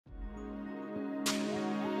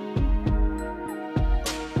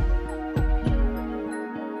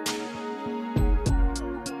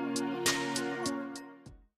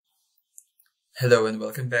Hello and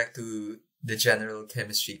welcome back to the General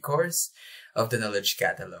Chemistry course of the Knowledge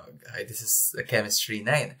Catalog. Hi, this is Chemistry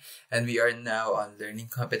 9, and we are now on Learning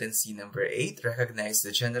Competency number 8, Recognize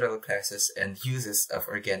the General Classes and Uses of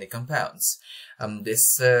Organic Compounds.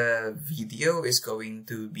 This video is going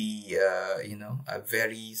to be, a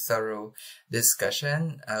very thorough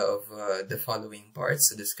discussion of the following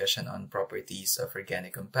parts: a discussion on properties of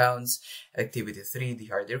organic compounds, Activity 3, the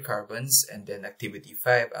hydrocarbons, and then Activity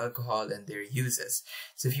 5, alcohol and their uses.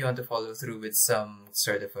 So if you want to follow through with some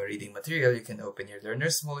sort of a reading material, you can open your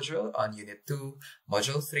learner's module on Unit 2,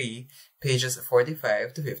 Module 3, pages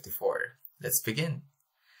 45 to 54. Let's begin.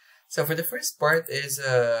 So for the first part is,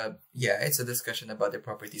 it's a discussion about the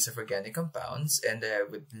properties of organic compounds, and I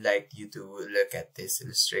would like you to look at this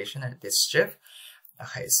illustration at this GIF.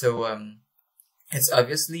 Okay, so it's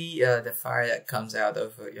obviously the fire that comes out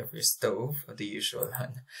of your stove, the usual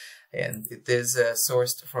one, and it is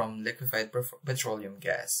sourced from liquefied petroleum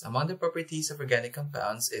gas. Among the properties of organic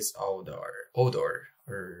compounds is odor.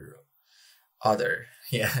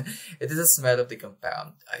 Yeah, it is a smell of the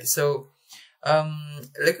compound.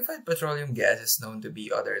 Liquefied petroleum gas is known to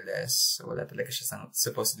be odorless. So wala talaga siya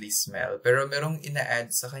supposedly smell. Pero merong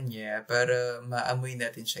ina-add sa kanya para maamoy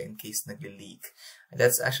natin siya in case nag-leak.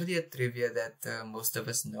 That's actually a trivia that most of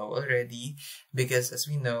us know already, because as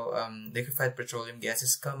we know, liquefied petroleum gas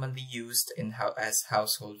is commonly used as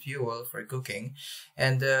household fuel for cooking.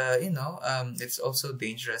 And, it's also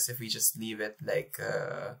dangerous if we just leave it like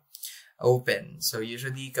open. So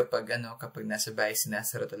usually kapag nasa bahay,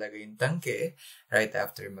 sinasara talaga yung tangke right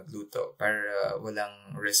after magluto para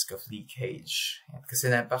walang risk of leakage. Kasi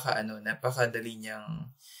napakadali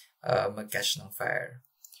niyang mag-catch ng fire.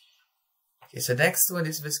 Okay, so next one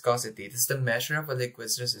is viscosity. This is the measure of a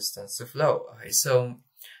liquid's resistance to flow. Okay, so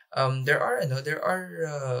there are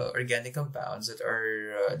organic compounds that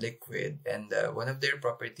are liquid, and one of their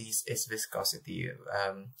properties is viscosity.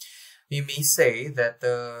 We may say that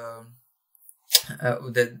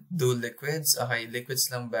do liquids,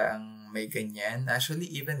 liquids lang ba ang may ganyan?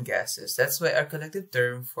 Actually, even gases. That's why our collective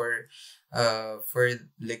term for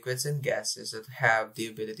liquids and gases that have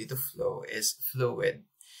the ability to flow is fluid.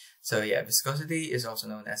 So yeah, viscosity is also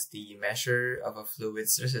known as the measure of a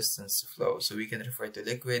fluid's resistance to flow. So we can refer to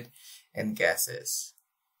liquid and gases.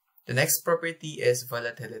 The next property is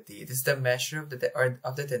volatility. It is the measure of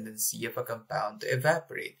the tendency of a compound to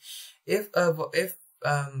evaporate. If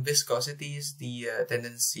viscosity is the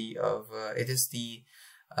tendency of a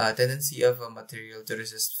material to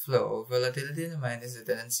resist flow, volatility naman is the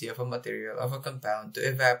tendency of a compound to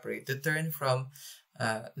evaporate, to turn from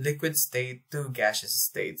liquid state to gaseous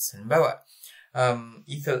states. Halimbawa,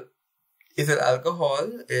 ethyl alcohol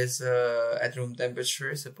is at room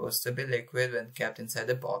temperature supposed to be liquid when kept inside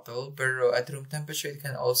the bottle, pero at room temperature it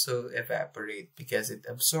can also evaporate because it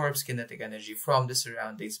absorbs kinetic energy from the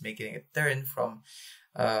surroundings, making it turn from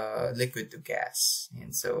liquid to gas.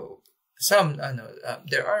 And so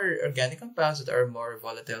there are organic compounds that are more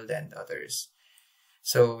volatile than others.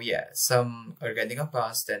 So yeah, some organic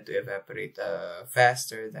compounds tend to evaporate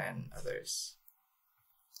faster than others.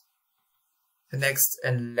 The next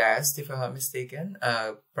and last, if I'm not mistaken,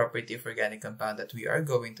 property of organic compound that we are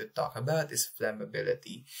going to talk about is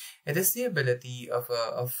flammability. It is the ability of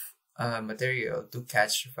a material to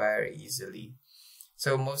catch fire easily.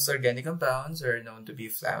 So most organic compounds are known to be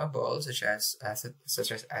flammable, such as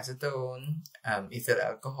acetone, ethyl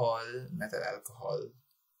alcohol, methyl alcohol.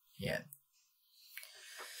 Yeah.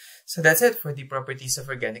 So that's it for the properties of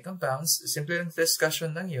organic compounds. Simple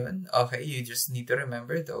discussion lang yun. Okay, you just need to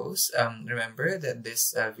remember those. Remember that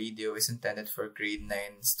this video is intended for grade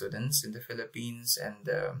 9 students in the Philippines, and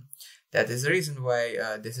that is the reason why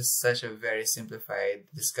this is such a very simplified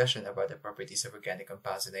discussion about the properties of organic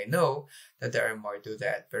compounds. And I know that there are more to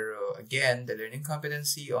that. Pero again, the learning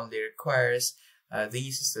competency only requires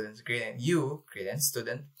these students, grade 9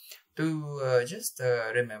 student, to just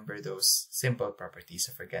remember those simple properties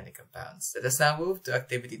of organic compounds. Let us now move to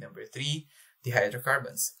activity number 3, the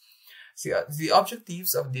hydrocarbons. So the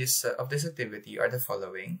objectives of this activity are the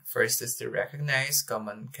following. First is to recognize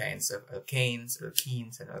common kinds of alkanes,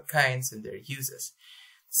 alkenes, and alkynes and their uses.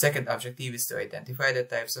 Second objective is to identify the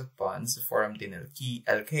types of bonds formed in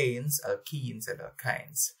alkanes, alkenes, and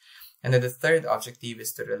alkynes. And then the third objective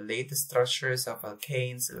is to relate the structures of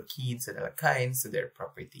alkanes, alkenes, and alkynes to their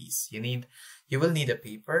properties. You will need a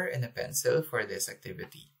paper and a pencil for this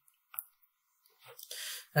activity.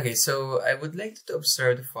 Okay, so I would like you to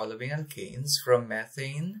observe the following alkanes from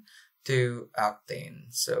methane to octane.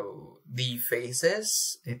 So the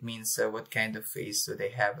phases, it means what kind of phase do they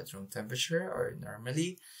have at room temperature or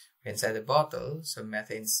normally. inside the bottle. So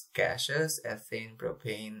methane's gaseous, ethane,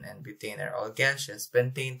 propane, and butane are all gaseous.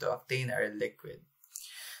 Pentane to octane are liquid.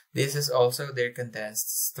 This is also their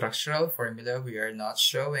condensed structural formula. We are not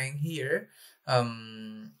showing here. We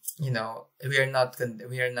are not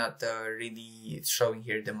really showing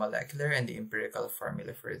here the molecular and the empirical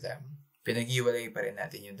formula for them. Pinag-iwalay pa rin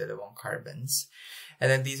natin yung dalawang carbons.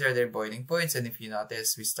 And then these are their boiling points. And if you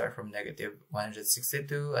notice, we start from negative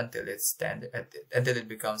 162 until it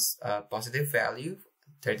becomes a positive value,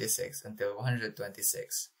 36, until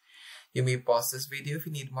 126. You may pause this video if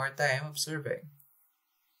you need more time observing.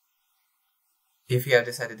 If you have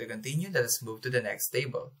decided to continue, let us move to the next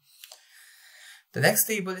table. The next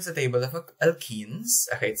table is a table of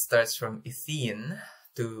alkenes. Okay, it starts from ethene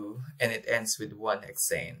and it ends with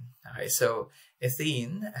 1-hexane. Okay, so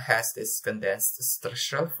ethene has this condensed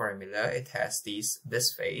structural formula. It has this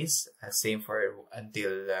phase, same for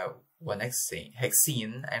until 1-hexene.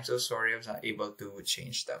 I'm so sorry I was not able to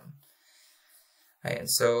change them. And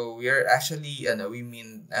so we are actually,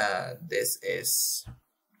 this is.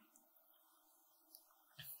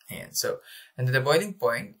 And then the boiling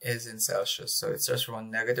point is in Celsius. So it starts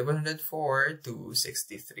from negative 104 to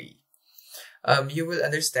 63. You will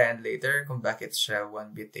understand later kung bakit siya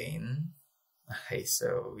 1-butane. Okay,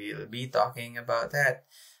 so we'll be talking about that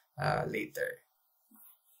later.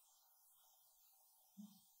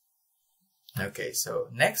 Okay,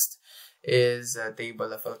 so next is a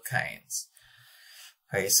table of alkynes.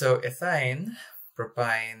 Okay, so ethine,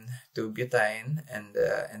 propyne to butane, and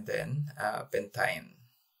then pentyne.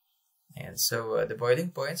 And so the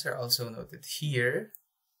boiling points are also noted here.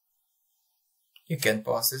 You can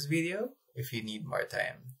pause this video if you need more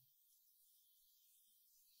time.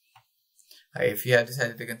 If you have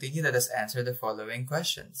decided to continue, let us answer the following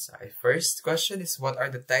questions. First question is, what are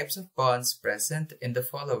the types of bonds present in the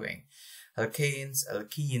following? Alkanes,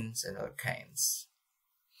 alkenes, and alkynes.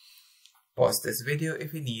 Pause this video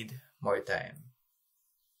if you need more time.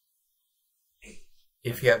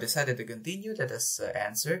 If you have decided to continue, let us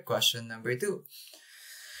answer question number 2.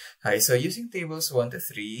 So using tables 1 to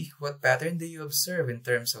 3, what pattern do you observe in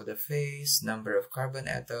terms of the phase, number of carbon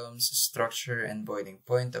atoms, structure, and boiling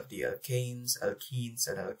point of the alkanes, alkenes,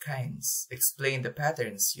 and alkynes? Explain the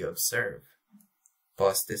patterns you observe.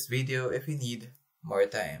 Pause this video if you need more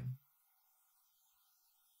time.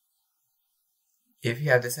 If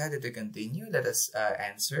you have decided to continue, let us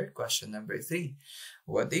answer question number 3.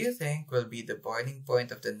 What do you think will be the boiling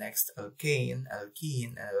point of the next alkane,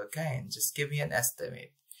 alkene, and alkyne? Just give me an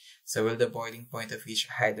estimate. So will the boiling point of each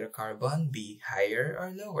hydrocarbon be higher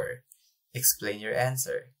or lower? Explain your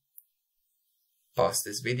answer. Pause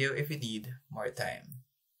this video if you need more time.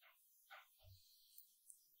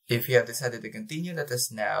 If you have decided to continue, let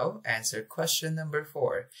us now answer question number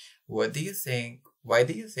 4. Why do you think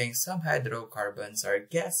some hydrocarbons are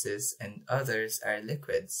gases and others are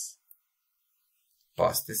liquids?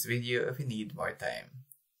 Pause this video if you need more time.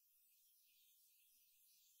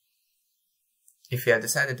 If you have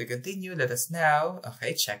decided to continue, let us now, let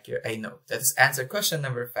us answer question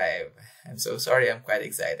number 5. I'm so sorry, I'm quite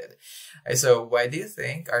excited. So, why do you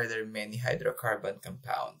think are there many hydrocarbon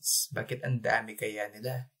compounds? Bakit ang dami kaya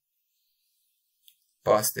nila?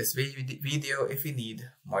 Pause this video if you need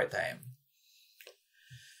more time.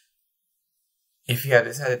 If you have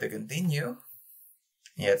decided to continue,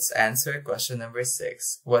 let's answer question number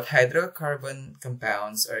 6. What hydrocarbon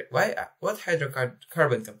compounds are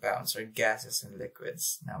gases and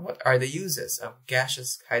liquids? Now, what are the uses of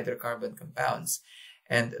gaseous hydrocarbon compounds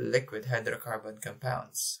and liquid hydrocarbon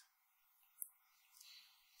compounds?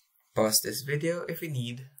 Pause this video if you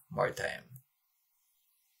need more time.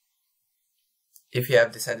 If you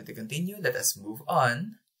have decided to continue, let us move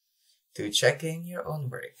on to checking your own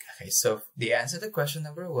work. Okay, so the answer to question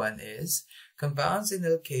number 1 is compounds in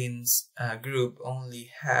alkanes group only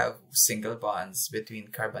have single bonds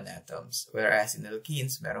between carbon atoms, whereas in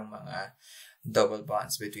alkenes, merong mga double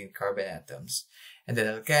bonds between carbon atoms. And then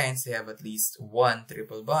alkynes, they have at least one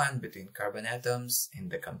triple bond between carbon atoms in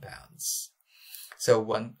the compounds. So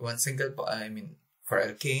one single, for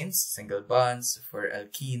alkanes, single bonds, for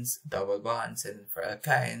alkenes, double bonds, and for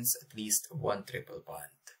alkynes, at least one triple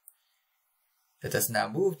bond. Let us now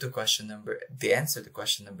move to the answer to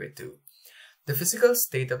question number 2. The physical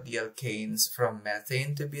state of the alkanes from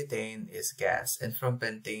methane to butane is gas, and from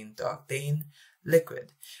pentane to octane,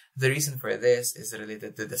 liquid. The reason for this is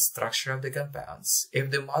related to the structure of the compounds. If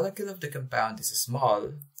the molecule of the compound is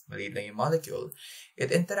small, maliit lang yung molecule, it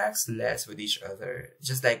interacts less with each other.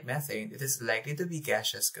 Just like methane, it is likely to be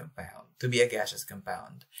gaseous compound. to be a gaseous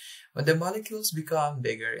compound. When the molecules become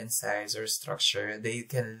bigger in size or structure, they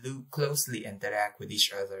can closely interact with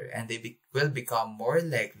each other, and they will become more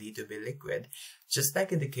likely to be liquid, just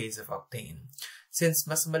like in the case of octane. Since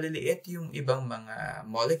mas maliliit yung ibang mga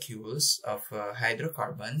molecules of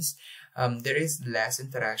hydrocarbons, there is less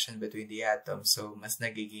interaction between the atoms, so mas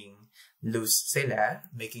nagiging loose sila,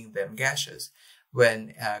 making them gaseous.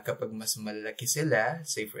 When kapag mas malaki sila,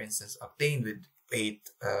 say for instance octane with 8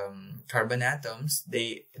 carbon atoms,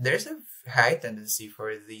 there's a high tendency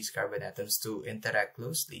for these carbon atoms to interact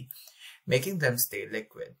closely, making them stay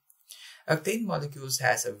liquid. Octane molecules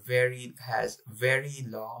has very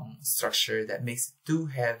long structure that makes it too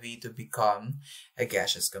heavy to become a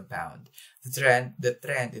gaseous compound. The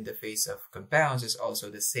trend in the face of compounds is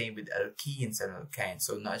also the same with alkenes and alkynes.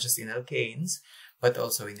 So not just in alkanes, but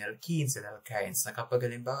also in alkenes and alkynes, na kapag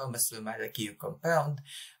halimbawa mas lumalaki yung compound,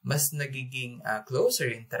 mas nagiging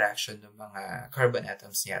closer interaction ng mga carbon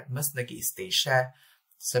atoms niya at mas nag-i-stay siya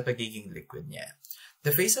sa pagiging liquid niya.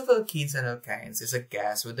 The phase of alkenes and alkynes is a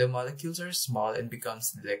gas where the molecules are small and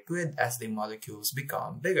becomes liquid as the molecules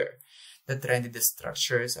become bigger. The trend in the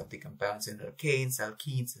structures of the compounds in alkanes,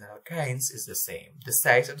 alkenes, and alkynes is the same. The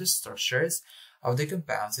size of the structures of the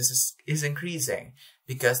compounds is increasing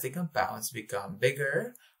because the compounds become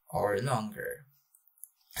bigger or longer.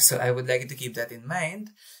 So I would like you to keep that in mind.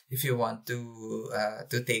 If you want to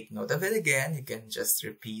take note of it again, you can just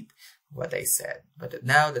repeat what I said. But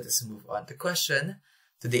now let us move on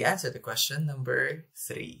to the answer to question number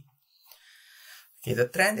 3. Okay, the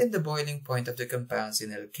trend in the boiling point of the compounds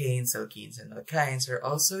in alkanes, alkenes, and alkynes are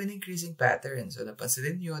also in increasing pattern. So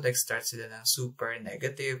napansin nyo, start sila ng super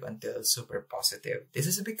negative until super positive. This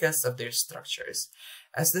is because of their structures.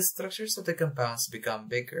 As the structures of the compounds become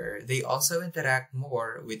bigger, they also interact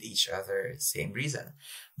more with each other. Same reason.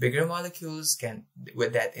 Bigger molecules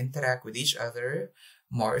that interact with each other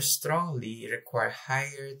more strongly require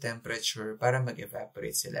higher temperature para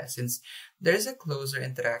mag-evaporate sila. Since there's a closer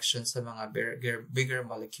interaction sa mga bigger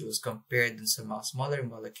molecules compared dun sa mga smaller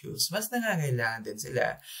molecules, mas nangangailangan din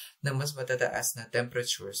sila ng mas matataas na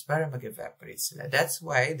temperatures para mag-evaporate sila. That's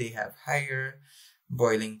why they have higher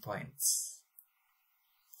boiling points.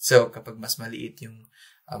 So, kapag mas maliit yung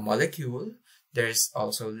molecule, there's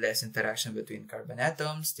also less interaction between carbon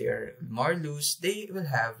atoms, they are more loose, they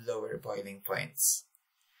will have lower boiling points.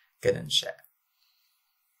 Ganun siya.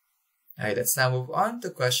 Alright, let's now move on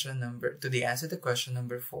to the answer to question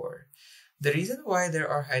number 4. The reason why there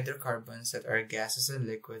are hydrocarbons that are gases and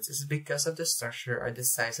liquids is because of the structure or the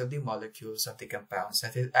size of the molecules of the compounds,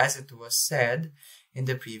 as it was said in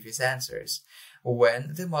the previous answers.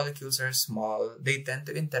 When the molecules are small, they tend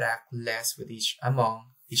to interact less with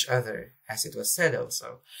among each other, as it was said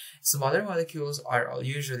also. Smaller molecules are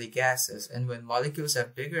usually gases, and when molecules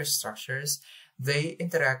have bigger structures, they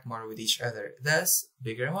interact more with each other. Thus,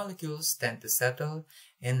 bigger molecules tend to settle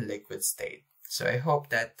in liquid state. So I hope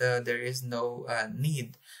that there is no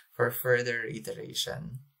need for further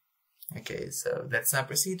iteration. Okay, so let's now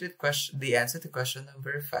proceed with the answer to question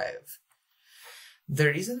number 5. The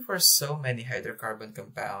reason for so many hydrocarbon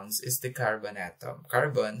compounds is the carbon atom.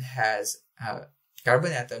 Carbon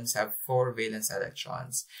atoms have 4 valence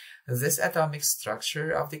electrons. This atomic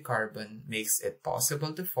structure of the carbon makes it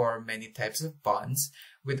possible to form many types of bonds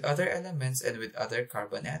with other elements and with other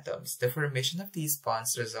carbon atoms. The formation of these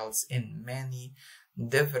bonds results in many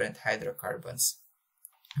different hydrocarbons.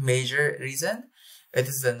 Major reason? It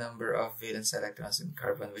is the number of valence electrons in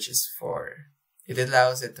carbon, which is 4. It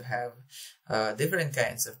allows it to have different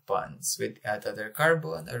kinds of bonds with other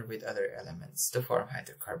carbon or with other elements to form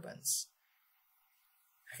hydrocarbons.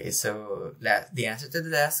 Okay, so the answer to the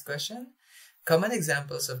last question. Common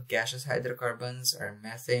examples of gaseous hydrocarbons are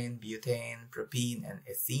methane, butane, propene, and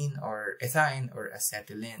ethene or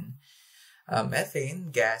acetylene.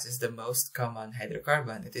 Methane gas is the most common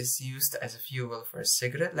hydrocarbon. It is used as a fuel for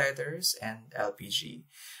cigarette lighters and LPG.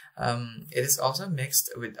 It is also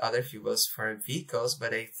mixed with other fuels for vehicles,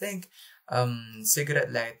 but I think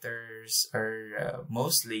cigarette lighters are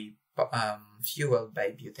mostly fueled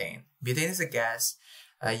by butane. Butane is a gas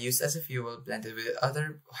used as a fuel blended with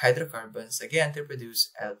other hydrocarbons, again, to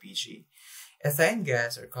produce LPG. Ethane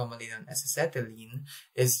gas, or commonly known as acetylene,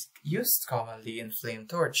 is used commonly in flame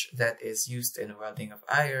torch, that is used in welding of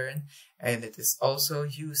iron, and it is also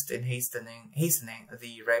used in hastening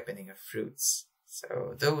the ripening of fruits.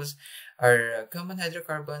 So those are common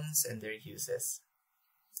hydrocarbons and their uses.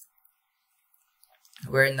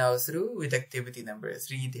 We're now through with activity number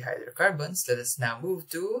 3, the hydrocarbons. Let us now move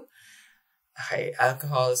to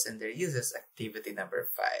alcohols and their uses, activity number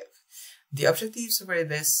 5. The objectives for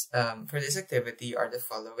this activity are the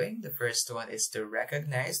following. The first one is to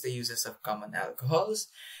recognize the uses of common alcohols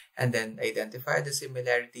and then identify the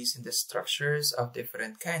similarities in the structures of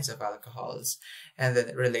different kinds of alcohols and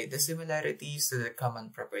then relate the similarities to the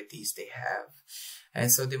common properties they have. And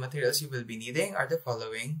so the materials you will be needing are the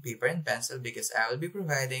following: paper and pencil, because I will be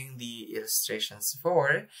providing the illustrations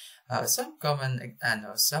for some common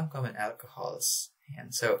alcohols.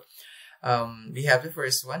 And so we have the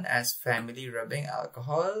first one as family rubbing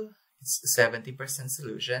alcohol. It's 70%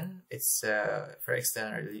 solution. It's for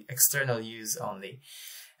external use only.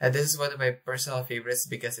 This is one of my personal favorites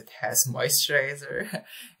because it has moisturizer.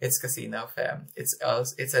 It's Casino Femme. It's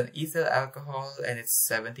an ethyl alcohol and it's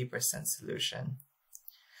 70% solution.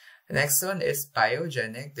 The next one is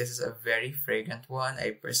biogenic. This is a very fragrant one.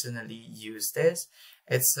 I personally use this.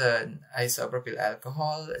 It's an isopropyl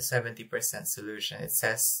alcohol, 70% solution. It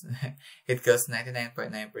says it kills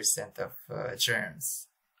 99.9% of germs.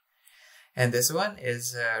 And this one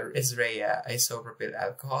is Rhea isopropyl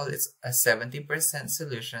alcohol. It's a 70%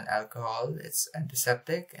 solution alcohol. It's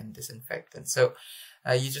antiseptic and disinfectant. So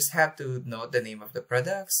you just have to note the name of the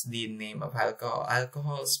products, the name of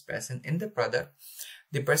alcohols present in the product,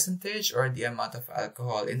 the percentage or the amount of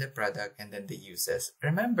alcohol in the product, and then the uses.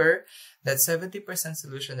 Remember that 70%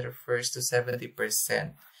 solution refers to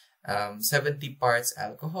 70%, 70 parts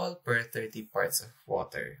alcohol per 30 parts of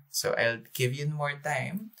water. So I'll give you more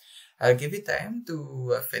time. I'll give you time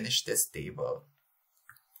to finish this table.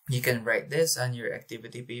 You can write this on your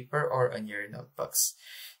activity paper or on your notebooks.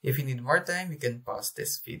 If you need more time, you can pause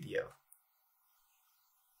this video.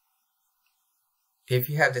 If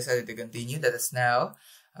you have decided to continue, let us now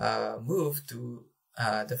move to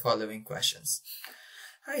the following questions.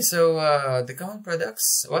 Hi, so the common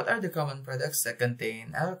products, what are the common products that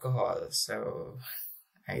contain alcohol? So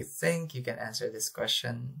I think you can answer this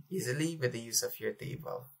question easily with the use of your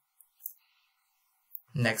table.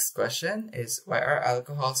 Next question is, why are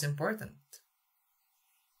alcohols important?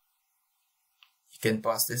 You can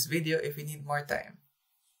pause this video if you need more time.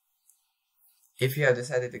 If you have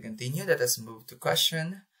decided to continue, let us move to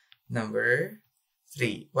question number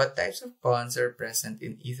 3. What types of bonds are present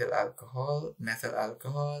in ethyl alcohol, methyl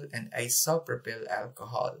alcohol, and isopropyl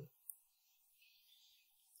alcohol?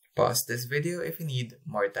 Pause this video if you need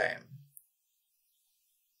more time.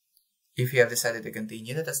 If you have decided to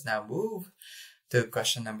continue, let us now move to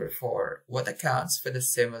question number 4. What accounts for the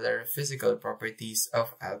similar physical properties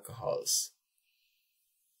of alcohols?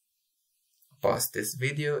 Pause this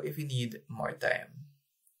video if you need more time.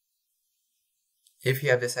 If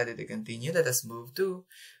you have decided to continue, let us move to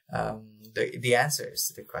the answers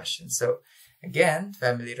to the question. So again,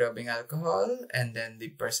 family rubbing alcohol, and then the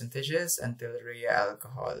percentages until Rhea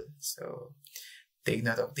alcohol. So take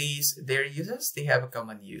note of these. Their uses, they have a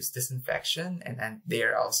common use, disinfection, and they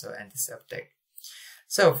are also antiseptic.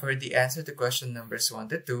 So for the answer to question numbers 1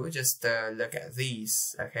 to 2, just look at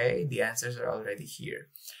these, okay? The answers are already here.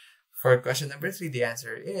 For question number 3, the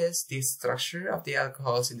answer is the structure of the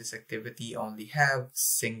alcohols in this activity only have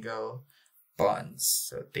single bonds.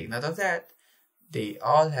 So take note of that. They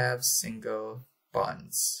all have single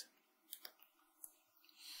bonds.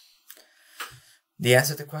 The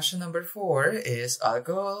answer to question number 4 is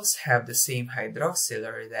alcohols have the same hydroxyl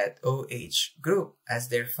or that OH group as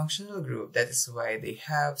their functional group. That is why they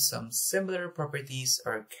have some similar properties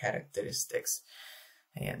or characteristics.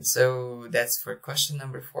 And so that's for question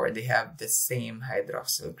number 4. They have the same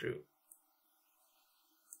hydroxyl group.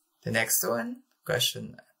 The next one,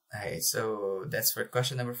 so that's for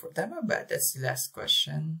question number 4. Tama ba? That's the last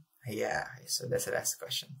question. Yeah, so that's the last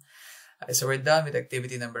question. So we're done with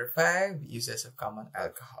activity number 5, uses of common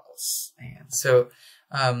alcohols. And so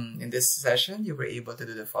in this session, you were able to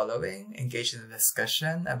do the following: engage in a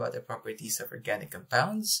discussion about the properties of organic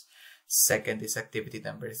compounds. Second is activity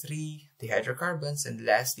number 3, the hydrocarbons. And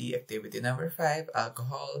lastly, activity number 5,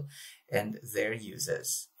 alcohol and their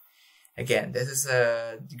uses. Again, this is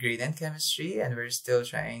a grade in chemistry, and we're still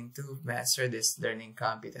trying to master this learning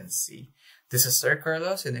competency. This is Sir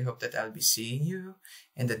Carlos, and I hope that I'll be seeing you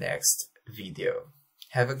in the next video.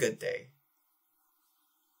 Have a good day.